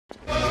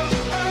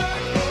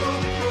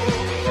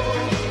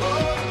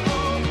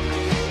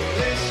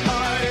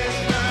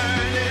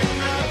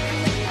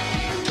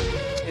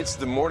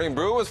the Morning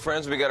Brew with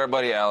friends. We got our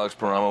buddy Alex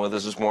Parama with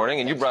us this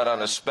morning, and you brought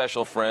on a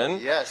special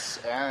friend. Yes,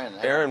 Eryn.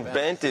 Eryn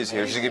Bent is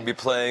here. She's going to be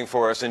playing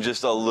for us in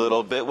just a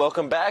little bit.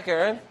 Welcome back,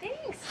 Eryn.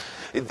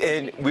 Thanks.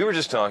 And we were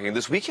just talking.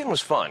 This weekend was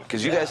fun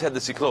because you guys had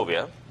the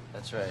Ciclovia.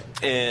 That's right.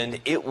 And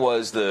it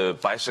was the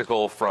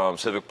bicycle from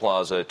Civic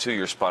Plaza to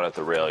your spot at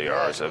the Rail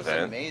Yards it was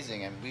event.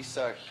 amazing, and we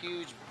saw a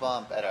huge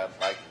bump at our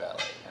bike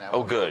valet. And I Oh,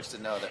 want good. folks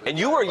to know that And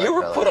you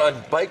were put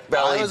on bike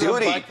valet I was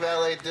duty. on bike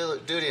valet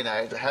duty, and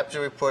I have to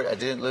report I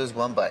didn't lose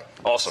one bike.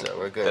 Awesome. So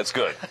we're good. That's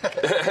good.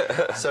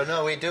 So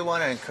no, we do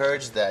want to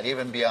encourage that,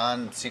 even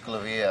beyond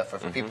Ciclovia, for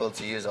people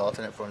to use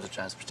alternate forms of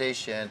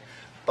transportation.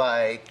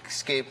 Bike,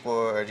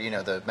 skateboard, you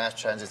know, the mass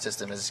transit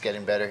system is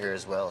getting better here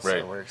as well,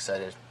 so we're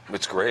excited.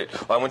 It's great.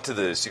 Well, I went to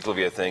the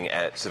Ciclovia thing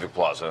at Civic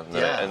Plaza,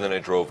 and then I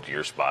drove to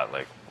your spot.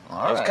 Like,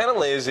 I was kind of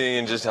lazy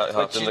and just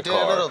hopped in the car. You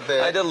did a little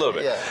bit. I did a little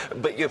bit. Yeah.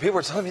 But you know, people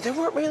were telling me there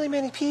weren't really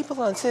many people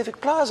on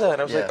Civic Plaza,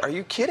 and I was like, are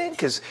you kidding?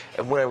 Because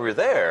when we were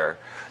there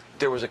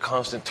was a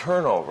constant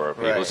turnover of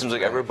people. It seems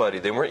like everybody,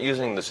 they weren't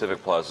using the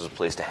Civic Plaza as a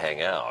place to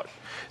hang out.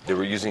 They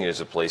were using it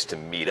as a place to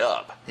meet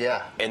up.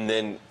 Yeah. And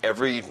then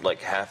every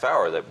half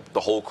hour, the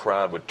whole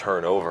crowd would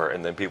turn over,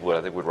 and then people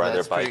would ride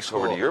their bikes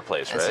over to your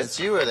place, right? And since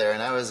you were there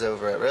and I was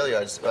over at Rail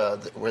Yards,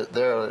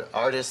 there are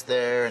artists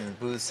there and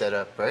booths set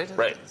up, right?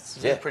 Right.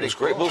 Yeah, pretty it was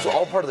great. cool. It was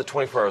all part of the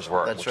 24 Hours of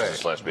Art, That's which was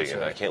this last That's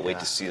weekend. right. I can't wait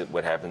to see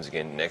what happens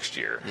again next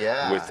year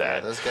with that. Yeah,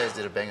 those guys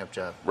did a bang-up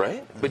job.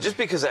 Right? But just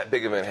because that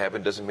big event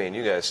happened doesn't mean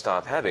you guys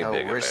stop having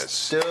big we're events.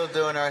 still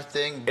doing our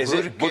thing. Is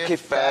it bouquet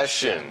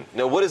fashion?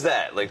 Now, what is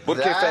that? Like,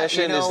 bouquet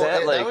fashion, is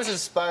that like... That was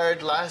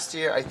inspired last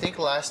year. I think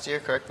last year,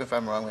 correct me if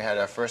I'm wrong, we had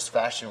our first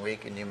fashion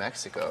week in New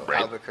Mexico,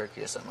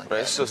 Albuquerque or something like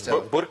that.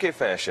 So bouquet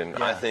fashion,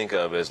 I think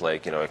of as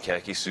like, a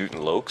khaki suit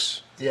and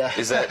lokes. Yeah.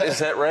 Is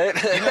that right?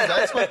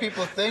 That's what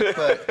people think,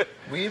 but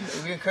we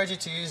encourage you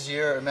to use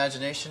your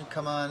imagination.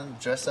 Come on,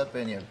 dress up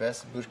in your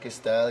best bouquet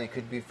style. You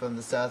could be from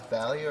the South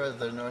Valley or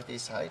the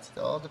Northeast Heights. It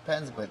all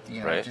depends, but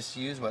just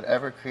use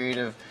whatever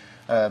creative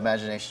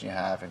imagination you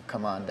have and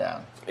come on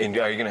down. And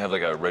are you going to have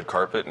like a red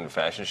carpet and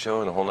fashion show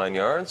and the whole 9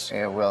 yards?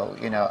 Yeah, well,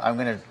 I'm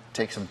going to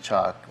take some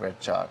red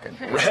chalk, and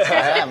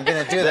I'm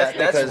going to do that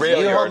that's because Rail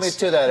you hold Yards.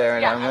 me to that,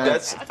 Eryn.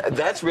 Yeah.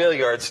 That's Rail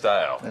Yard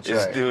style. That's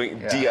is right. doing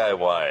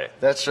DIY.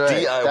 That's right.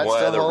 DIY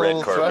That's the whole red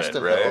carpet, thrust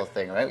of the whole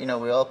thing, right?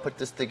 We all put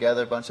this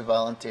together, a bunch of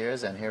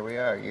volunteers, and here we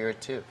are, year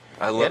 2.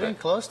 I love Getting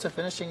close to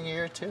finishing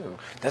year 2.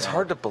 That's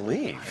hard to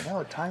believe. I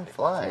know, time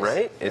flies.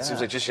 Right? It seems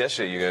like just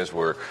yesterday you guys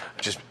were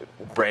just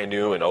brand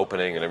new and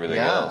opening and everything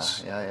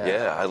else.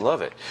 Yeah, I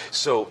love it.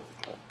 So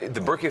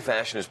the bouquet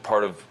fashion is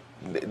part of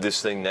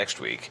this thing next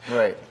week.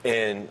 Right.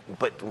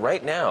 But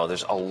right now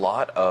there's a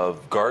lot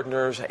of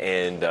gardeners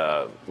and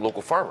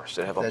local farmers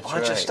that have a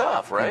bunch of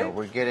stuff, right?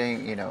 We're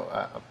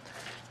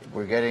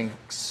getting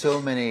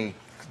so many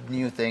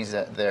new things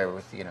there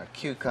with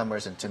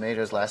cucumbers and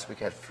tomatoes. Last week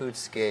had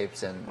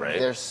foodscapes, and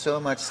there's so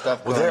much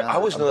stuff going on. I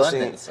was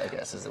Abundance, I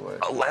guess is the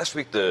word. Last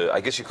week,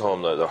 I guess you call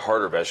them the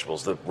harder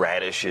vegetables, the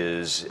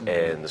radishes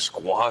and the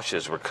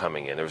squashes were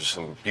coming in. There was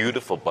some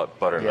beautiful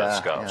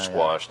butternut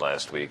squash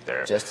last week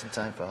there. Just in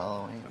time for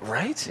Halloween.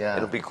 Right? Yeah.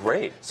 It'll be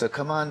great. So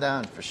come on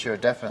down for sure,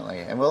 definitely.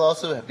 And we'll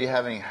also be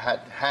having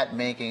hat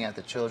making at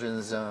the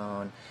Children's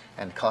Zone,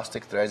 and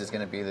Caustic Threads is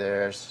going to be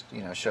there,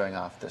 showing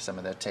off some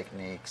of their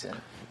techniques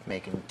and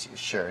making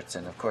shirts,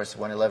 and of course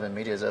 111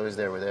 Media is always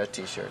there with their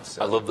t-shirts.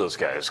 So. I love those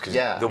guys because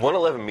the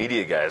 111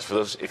 Media guys, for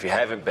those if you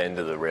haven't been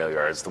to the Rail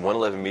Yards, the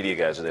 111 Media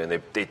guys are there,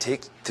 and they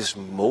take this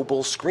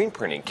mobile screen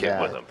printing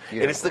kit with them,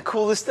 and it's the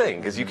coolest thing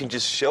because you can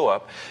just show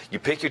up, you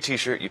pick your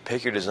t-shirt, you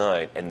pick your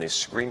design, and they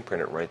screen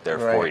print it right there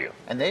for you.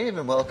 And they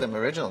even welcome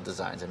original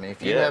designs. I mean,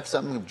 if you have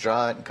something,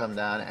 draw it and come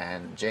down,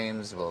 and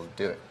James will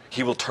do it.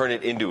 He will turn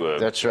it into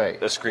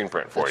a screen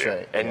print for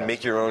you and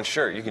make your own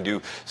shirt. You can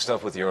do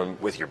stuff with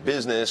your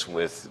business,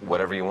 with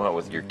whatever you want,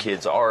 with your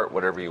kids' art,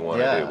 whatever you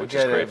want to do, which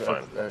is great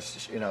fun.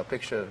 A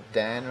picture of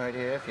Dan right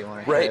here, if you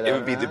want to. Right, it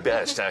would be the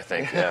best, I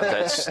think. Yeah,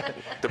 that's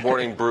the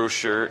Morning Brew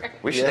shirt.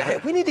 We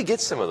should. We need to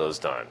get some of those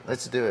done.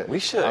 Let's do it. We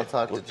should. I'll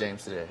talk to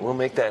James today. We'll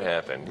make that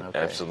happen. Okay.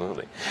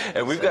 Absolutely.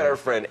 And we've got our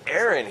friend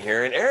Eryn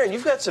here, and Eryn,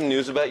 you've got some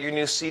news about your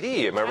new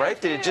CD. Am I right?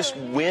 Did it just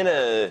win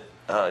a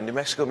New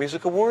Mexico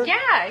Music Award?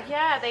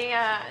 Yeah, they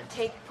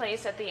take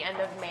place at the end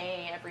of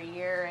May every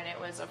year, and it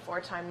was a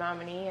 4-time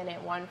nominee, and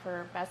it won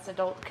for Best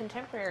Adult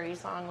Contemporary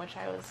Song, which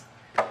I was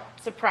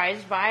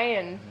surprised by,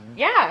 and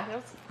it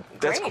was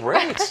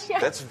great. That's great.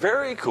 That's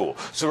very cool.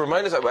 So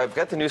remind us, I've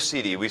got the new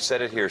CD. We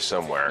set it here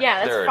somewhere. Yeah,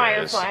 that's there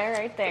Firefly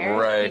right there.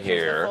 Right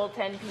here. The full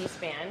 10-piece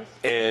band.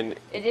 And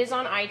it is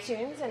on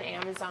iTunes and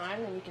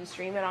Amazon, and you can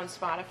stream it on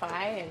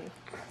Spotify, and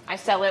I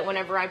sell it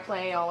whenever I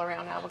play all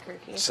around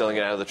Albuquerque. Selling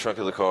it out of the trunk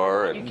of the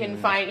car. And you can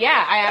find,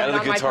 I have it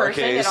on my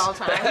person at all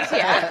times.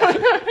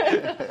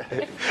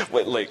 Yeah.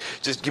 Wait,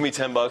 just give me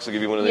 $10. I'll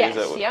give you one of these.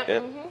 Yes.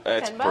 Yep.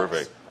 That's $10.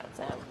 perfect.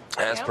 That's it.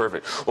 That's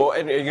perfect. Well,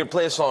 and you're going to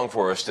play a song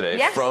for us today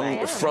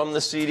from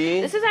the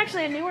CD? This is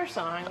actually a newer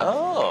song.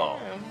 Oh.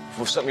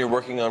 For something you're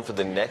working on for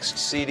the next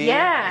CD?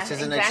 Yeah, This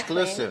is an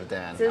exclusive,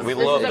 Dan. We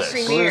love this.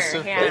 Premiere,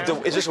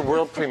 yeah. Is this a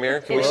world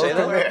premiere? Can we say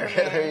that?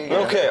 There you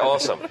go. Okay,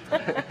 awesome.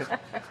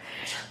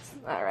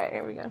 All right,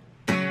 here we go.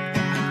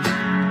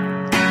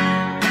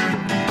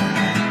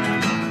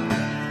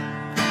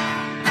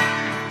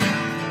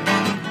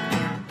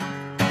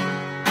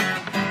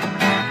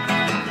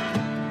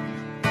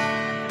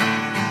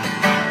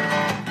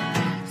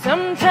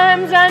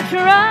 Sometimes I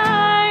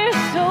try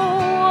so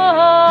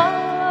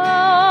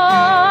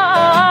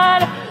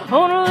hard,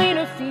 only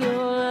to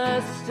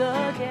feel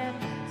stuck at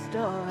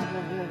start.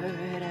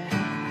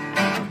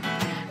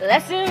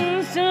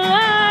 Lessons to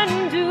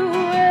learn, do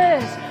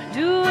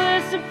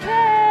this to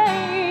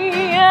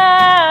pay.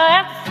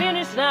 At the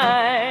finish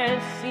line,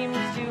 it seems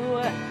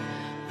too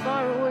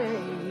far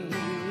away.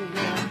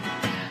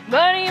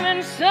 But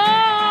even so,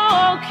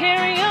 I'll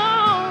carry on.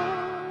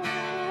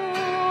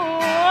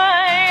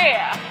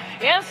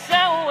 Yes,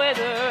 I'll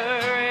weather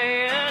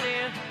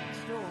any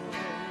storm.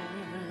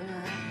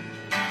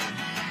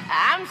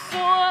 I'm so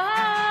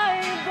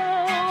high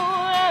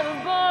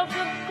above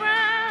the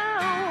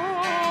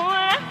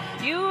ground.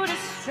 You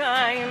just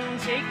try and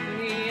take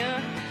me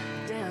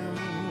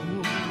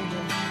down.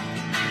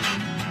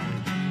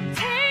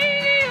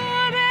 Take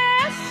your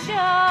best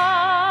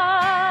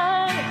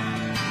shot.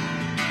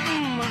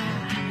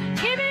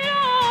 Give it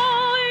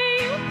all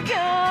you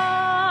got.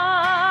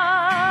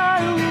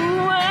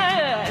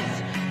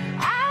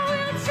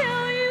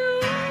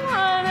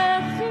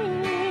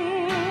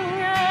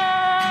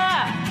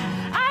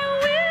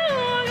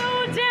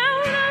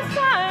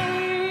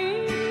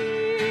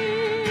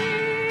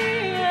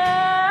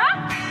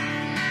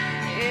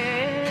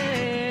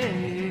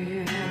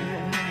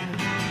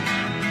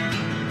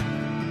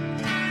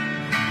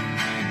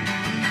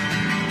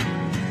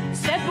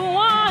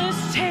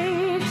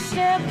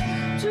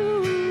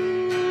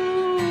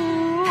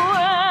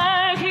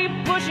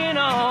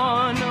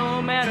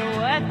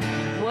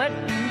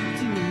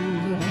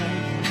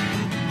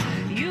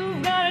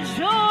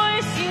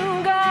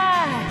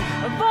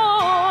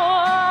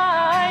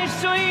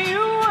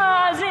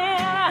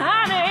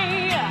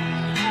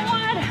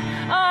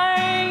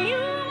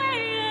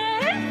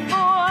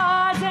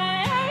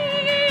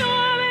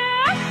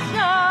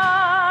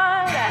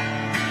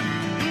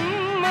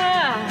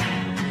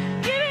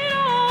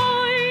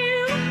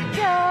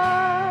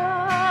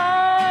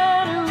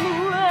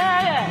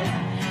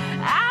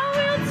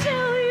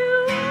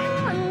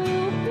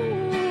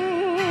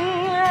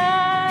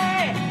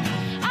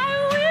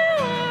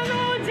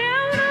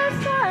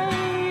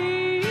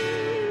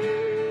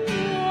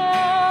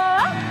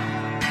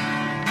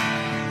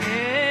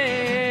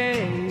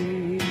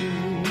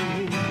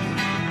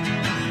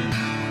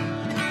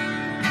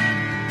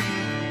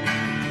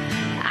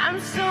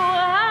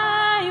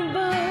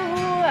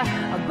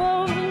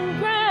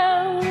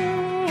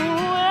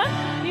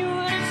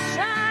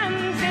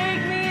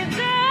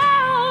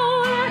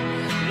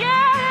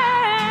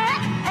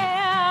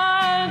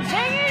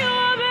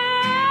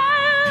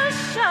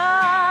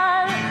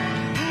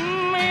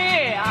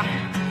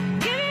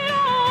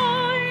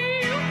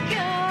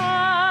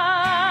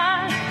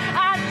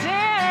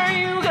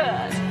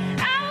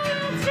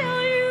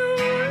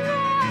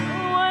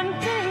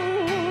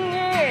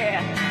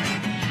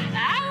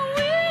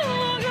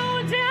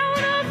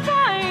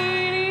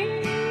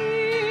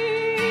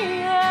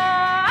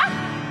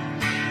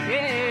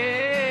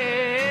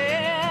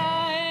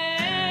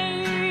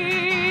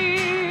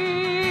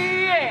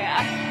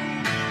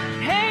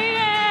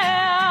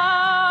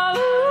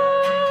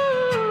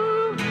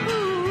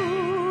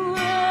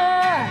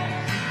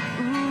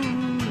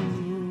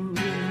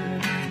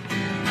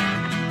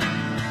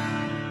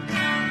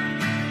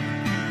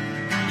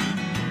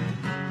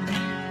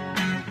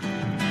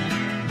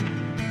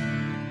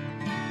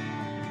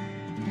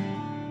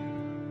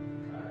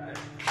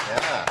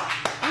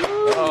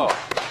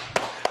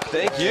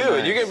 Thank you.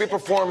 And you're going to be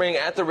performing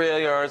at the Rail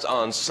Yards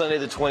on Sunday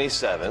the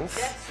 27th.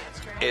 Yes, that's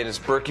correct. It is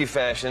Berkey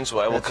fashion, so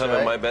I will come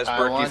in my best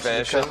Berkey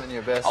fashion.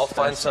 I'll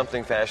find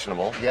something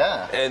fashionable.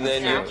 Yeah. And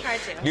then your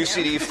new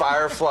CD,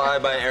 Firefly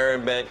by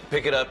Eryn Bent,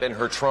 pick it up in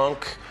her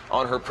trunk,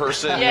 on her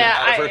person,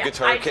 out of her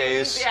guitar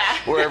case,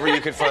 wherever you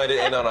can find it,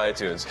 and on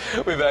iTunes.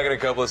 We'll be back in a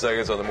couple of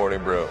seconds on The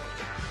Morning Brew.